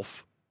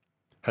golf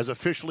has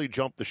officially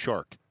jumped the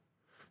shark.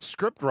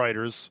 Script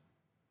writers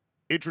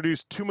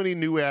introduced too many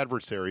new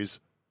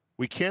adversaries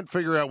We can't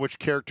figure out which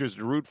characters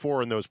to root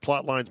for, and those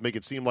plot lines make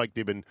it seem like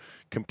they've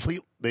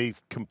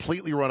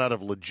completely run out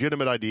of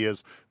legitimate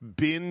ideas.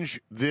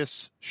 Binge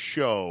this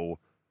show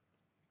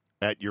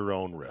at your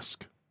own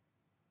risk.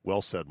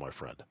 Well said, my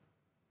friend.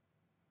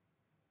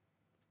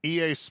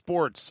 EA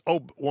Sports.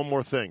 Oh, one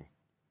more thing.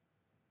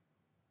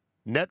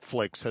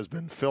 Netflix has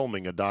been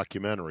filming a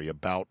documentary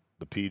about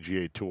the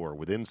PGA Tour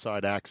with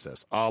inside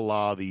access, a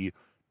la the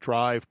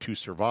Drive to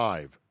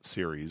Survive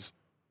series,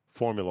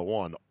 Formula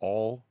One,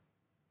 all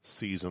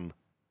season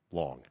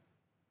long.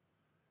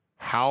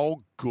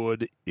 How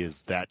good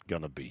is that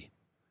going to be?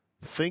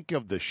 Think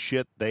of the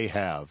shit they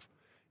have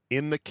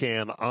in the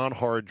can on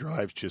hard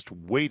drives just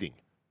waiting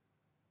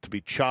to be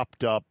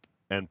chopped up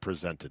and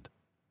presented.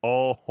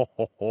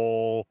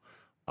 Oh,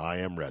 I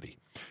am ready.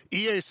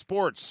 EA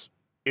Sports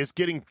is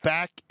getting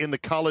back in the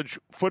college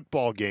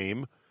football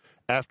game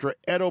after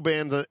Ed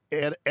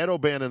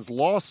O'Bannon's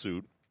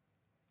lawsuit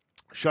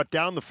shut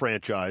down the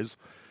franchise.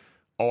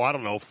 Oh, I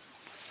don't know,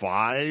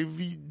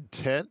 5,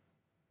 10?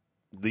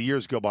 The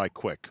years go by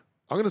quick.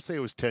 I'm going to say it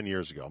was 10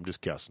 years ago. I'm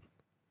just guessing.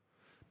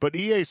 But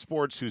EA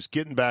Sports, who's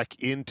getting back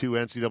into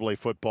NCAA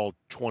football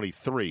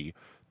 23,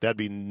 that'd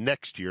be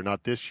next year,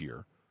 not this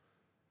year,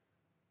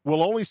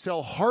 will only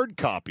sell hard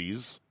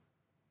copies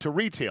to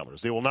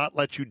retailers. They will not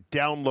let you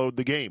download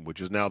the game,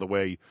 which is now the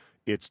way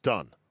it's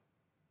done.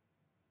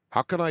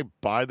 How can I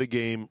buy the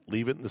game,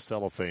 leave it in the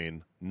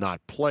cellophane,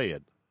 not play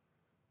it,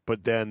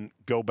 but then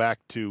go back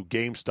to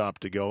GameStop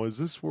to go, is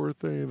this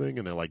worth anything?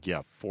 And they're like,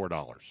 yeah,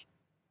 $4.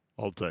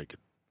 I'll take it.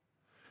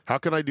 How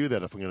can I do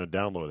that if I'm going to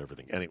download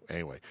everything?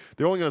 Anyway,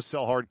 they're only going to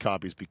sell hard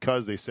copies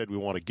because they said we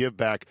want to give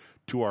back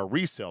to our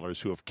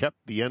resellers who have kept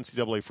the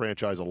NCAA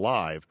franchise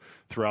alive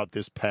throughout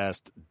this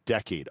past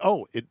decade.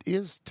 Oh, it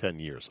is 10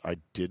 years. I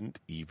didn't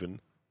even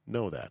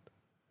know that.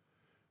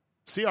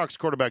 Seahawks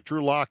quarterback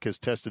Drew Lock has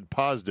tested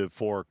positive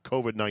for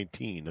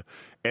COVID-19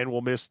 and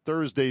will miss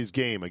Thursday's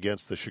game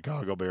against the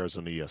Chicago Bears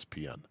on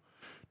ESPN.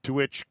 To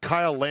which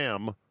Kyle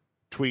Lamb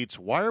tweets,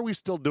 "Why are we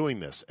still doing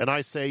this?" And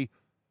I say,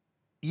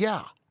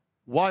 yeah,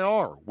 why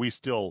are we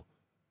still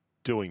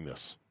doing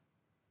this?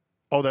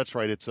 Oh, that's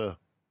right. It's a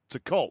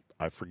cult.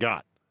 I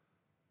forgot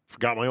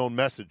my own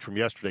message from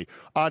yesterday.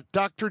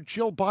 Dr.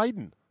 Jill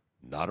Biden,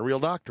 not a real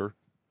doctor,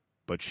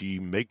 but she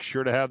makes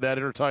sure to have that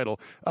in her title.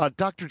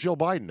 Dr. Jill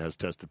Biden has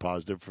tested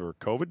positive for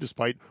COVID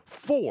despite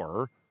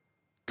 4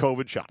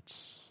 COVID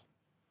shots.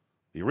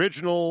 The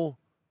original,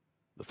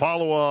 the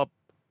follow-up,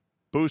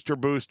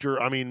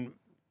 booster. I mean,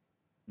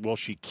 will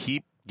she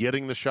keep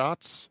getting the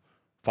shots?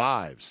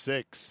 5,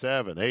 6,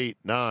 7, 8,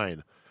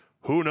 9.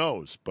 Who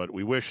knows? But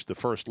we wish the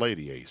First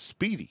Lady a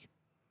speedy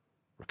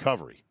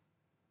recovery.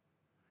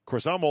 Of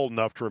course, I'm old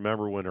enough to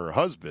remember when her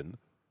husband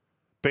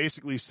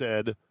basically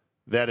said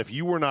that if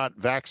you were not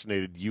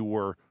vaccinated, you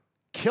were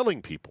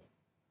killing people.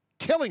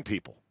 Killing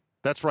people.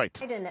 That's right.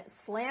 Biden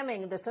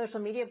slamming the social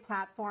media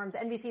platforms.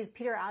 NBC's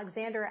Peter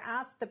Alexander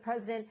asked the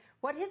president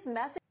what his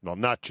message. Well,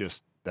 not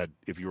just that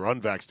if you're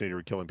unvaccinated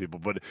or killing people,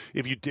 but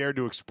if you dare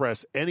to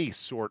express any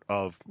sort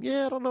of,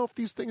 I don't know if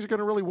these things are going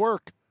to really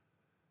work,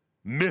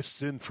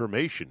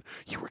 misinformation,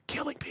 you were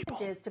killing people.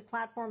 To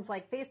platforms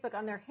like Facebook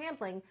on their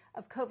handling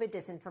of COVID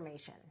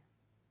disinformation.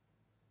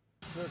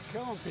 They're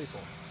killing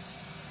people.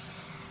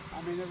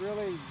 I mean,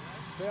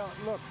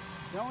 look,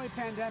 the only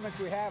pandemic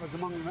we have is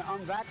among the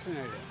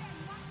unvaccinated.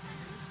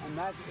 And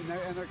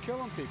they're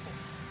killing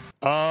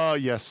people.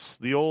 Yes,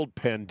 the old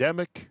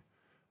pandemic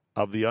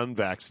of the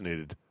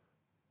unvaccinated.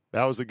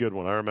 That was a good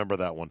one. I remember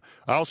that one.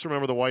 I also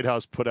remember the White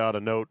House put out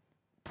a note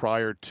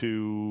prior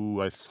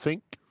to, I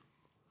think,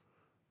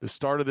 the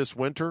start of this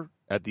winter,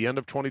 at the end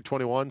of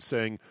 2021,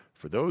 saying,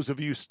 for those of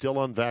you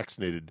still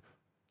unvaccinated,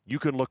 you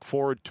can look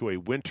forward to a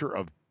winter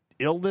of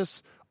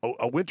illness,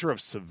 a winter of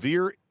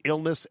severe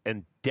illness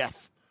and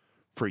death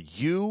for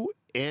you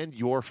and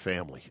your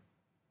family.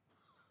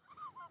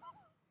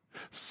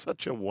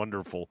 Such a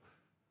wonderful,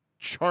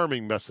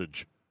 charming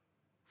message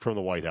from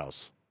the White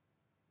House.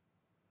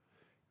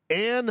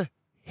 Anne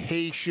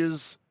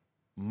Heche's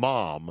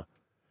mom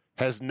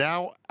has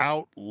now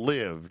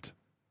outlived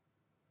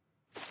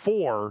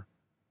 4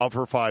 of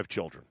her 5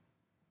 children,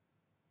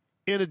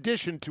 in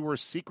addition to her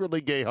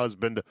secretly gay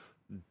husband,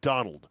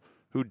 Donald,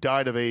 who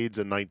died of AIDS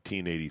in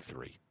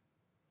 1983.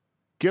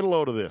 Get a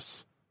load of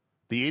this.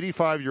 The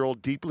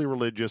 85-year-old deeply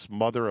religious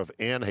mother of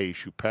Anne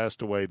Heche, who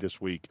passed away this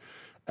week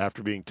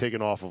after being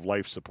taken off of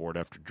life support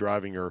after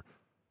driving her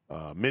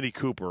Mini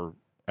Cooper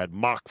at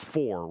Mach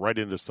 4 right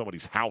into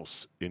somebody's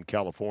house in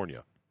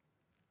California.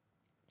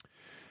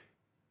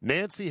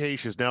 Nancy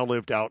Heche has now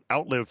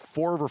outlived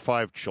 4 of her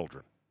 5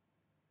 children.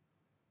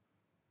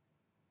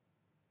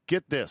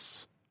 Get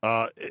this.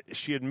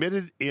 She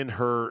admitted in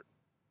her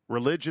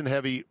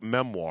religion-heavy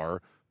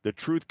memoir, The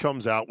Truth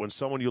Comes Out When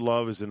Someone You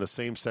Love Is in a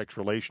Same-Sex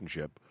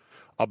Relationship,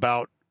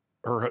 about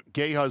her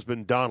gay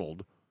husband,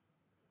 Donald,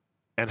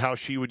 and how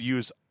she would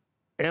use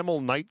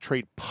amyl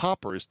nitrate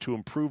poppers to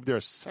improve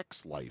their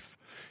sex life,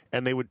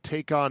 and they would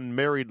take on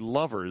married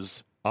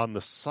lovers on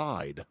the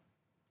side.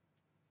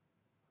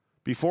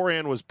 Before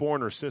Anne was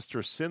born, her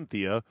sister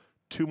Cynthia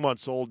 2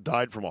 months old,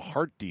 died from a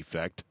heart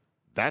defect.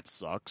 That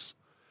sucks.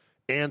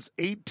 Ann's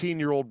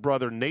 18-year-old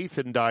brother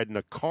Nathan died in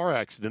a car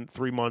accident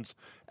 3 months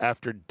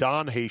after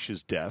Don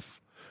Haish's death.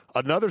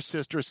 Another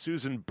sister,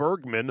 Susan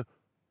Bergman,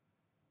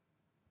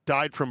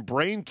 died from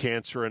brain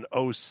cancer in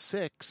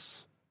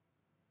 2006.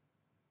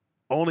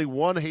 Only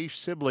one Haish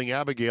sibling,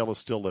 Abigail, is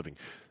still living.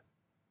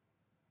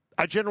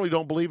 I generally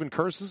don't believe in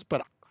curses,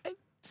 but it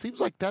seems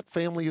like that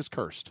family is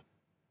cursed.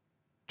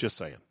 Just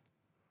saying.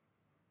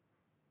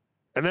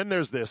 And then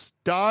there's this.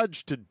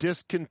 Dodge to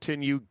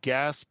discontinue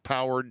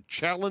gas-powered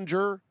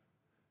Challenger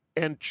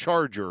and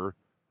Charger.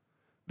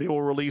 They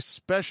will release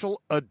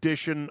special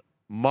edition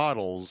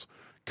models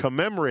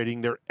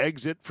commemorating their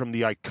exit from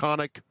the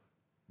iconic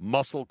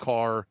muscle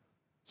car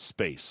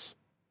space.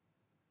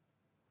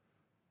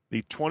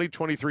 The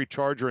 2023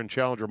 Charger and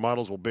Challenger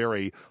models will bear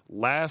a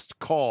last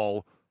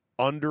call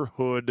under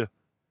hood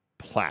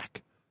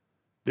plaque.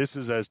 This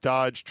is as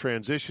Dodge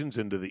transitions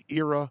into the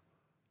era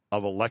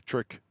of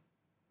electric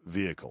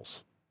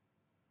vehicles.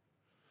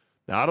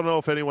 Now, I don't know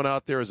if anyone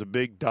out there is a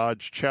big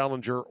Dodge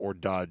Challenger or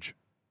Dodge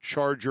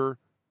Charger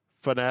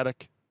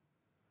fanatic.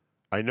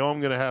 I know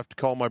I'm going to have to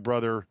call my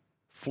brother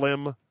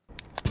Flim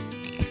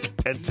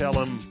and tell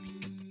him,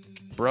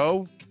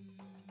 bro,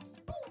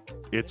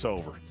 it's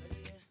over.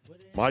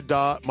 My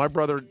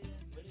brother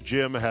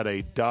Jim had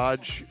a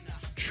Dodge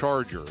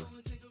Charger,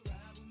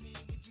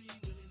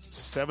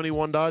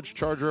 71 Dodge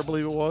Charger, I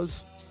believe it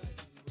was,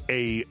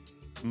 a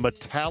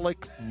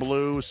metallic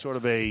blue, sort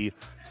of a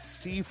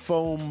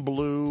seafoam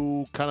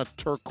blue, kind of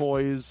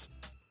turquoise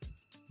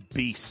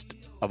beast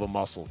of a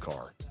muscle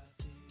car.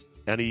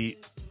 And he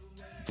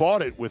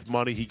bought it with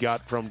money he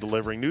got from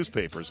delivering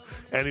newspapers.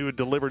 And he would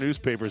deliver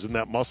newspapers in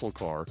that muscle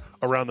car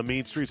around the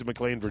mean streets of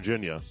McLean,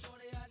 Virginia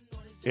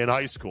in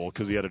high school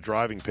because he had a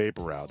driving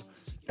paper route.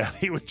 And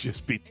he would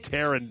just be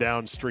tearing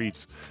down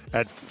streets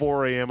at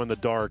 4 a.m. in the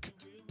dark,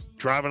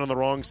 driving on the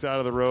wrong side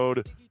of the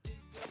road,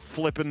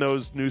 flipping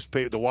those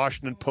newspapers, the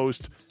Washington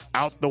Post,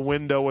 out the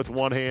window with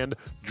one hand,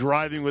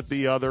 driving with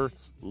the other,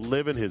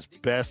 living his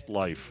best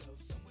life.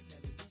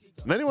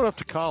 And then he went off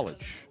to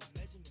college,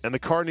 and the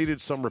car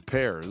needed some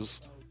repairs.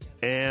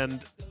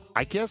 And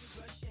I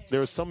guess there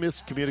was some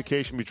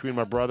miscommunication between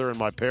my brother and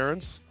my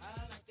parents.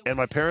 And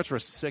my parents were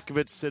sick of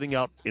it sitting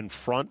out in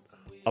front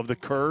of the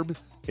curb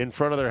in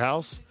front of their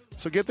house.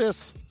 So get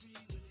this.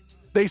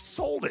 They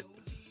sold it.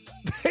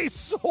 They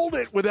sold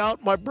it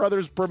without my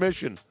brother's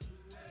permission.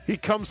 He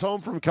comes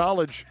home from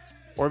college,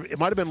 or it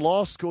might have been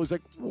law school. He's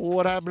like,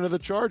 what happened to the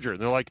Charger?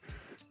 And they're like,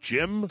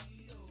 Jimmy,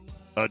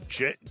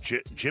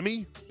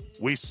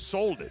 we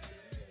sold it.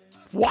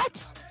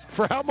 What?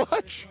 For how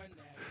much?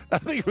 I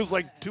think it was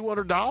like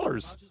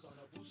 $200.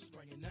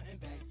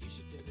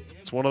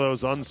 It's one of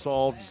those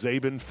unsolved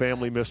Zabin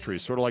family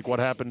mysteries, sort of like what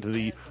happened to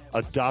the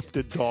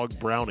adopted dog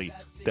Brownie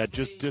that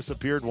just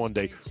disappeared one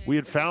day. We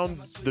had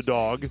found the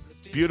dog,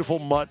 beautiful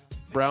mutt,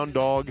 brown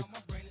dog,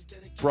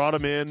 brought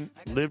him in,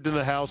 lived in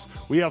the house.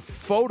 We have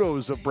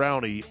photos of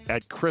Brownie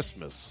at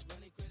Christmas.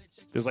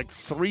 There's like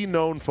 3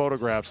 known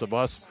photographs of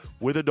us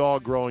with a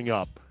dog growing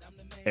up.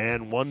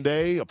 And one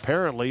day,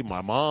 apparently,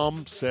 my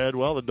mom said,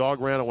 well, the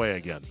dog ran away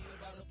again.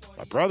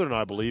 My brother and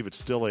I believe it's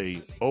still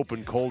a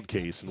open cold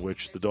case in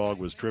which the dog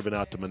was driven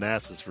out to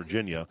Manassas,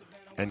 Virginia,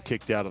 and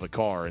kicked out of the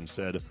car and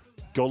said,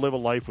 go live a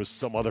life with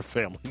some other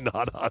family,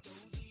 not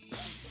us.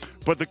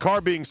 But the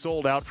car being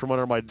sold out from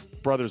under my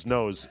brother's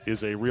nose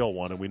is a real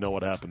one, and we know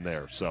what happened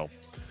there. So,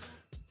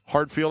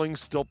 hard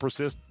feelings still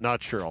persist?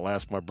 Not sure. I'll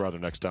ask my brother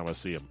next time I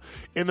see him.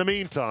 In the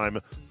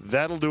meantime,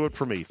 that'll do it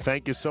for me.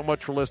 Thank you so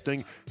much for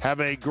listening. Have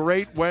a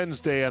great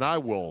Wednesday, and I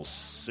will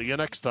see you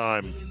next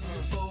time.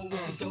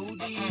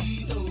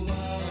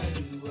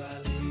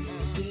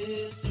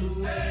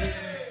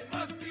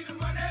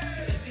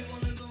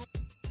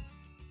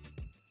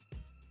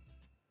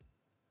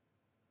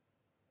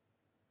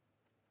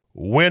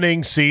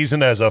 Winning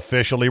season has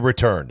officially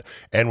returned,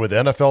 and with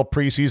NFL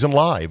preseason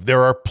live,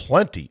 there are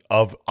plenty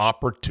of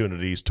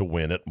opportunities to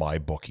win at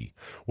MyBookie.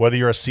 Whether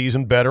you're a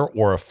seasoned bettor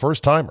or a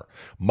first-timer,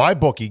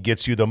 MyBookie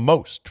gets you the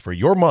most for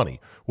your money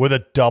with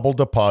a double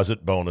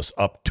deposit bonus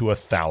up to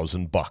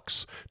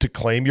 $1,000. To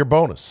claim your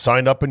bonus,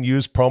 sign up and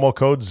use promo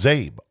code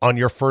ZABE on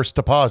your first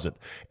deposit,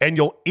 and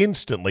you'll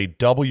instantly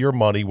double your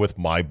money with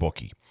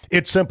MyBookie.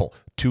 It's simple.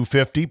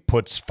 $250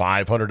 puts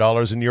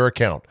 $500 in your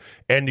account,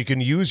 and you can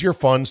use your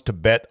funds to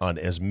bet on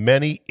as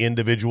many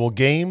individual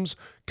games,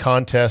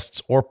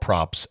 contests, or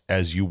props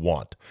as you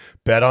want.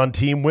 Bet on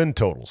team win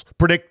totals.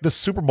 Predict the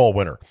Super Bowl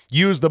winner.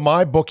 Use the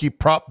MyBookie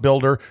prop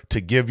builder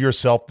to give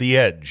yourself the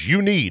edge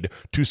you need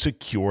to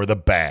secure the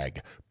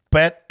bag.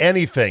 Bet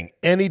anything,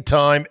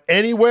 anytime,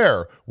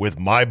 anywhere with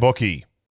MyBookie.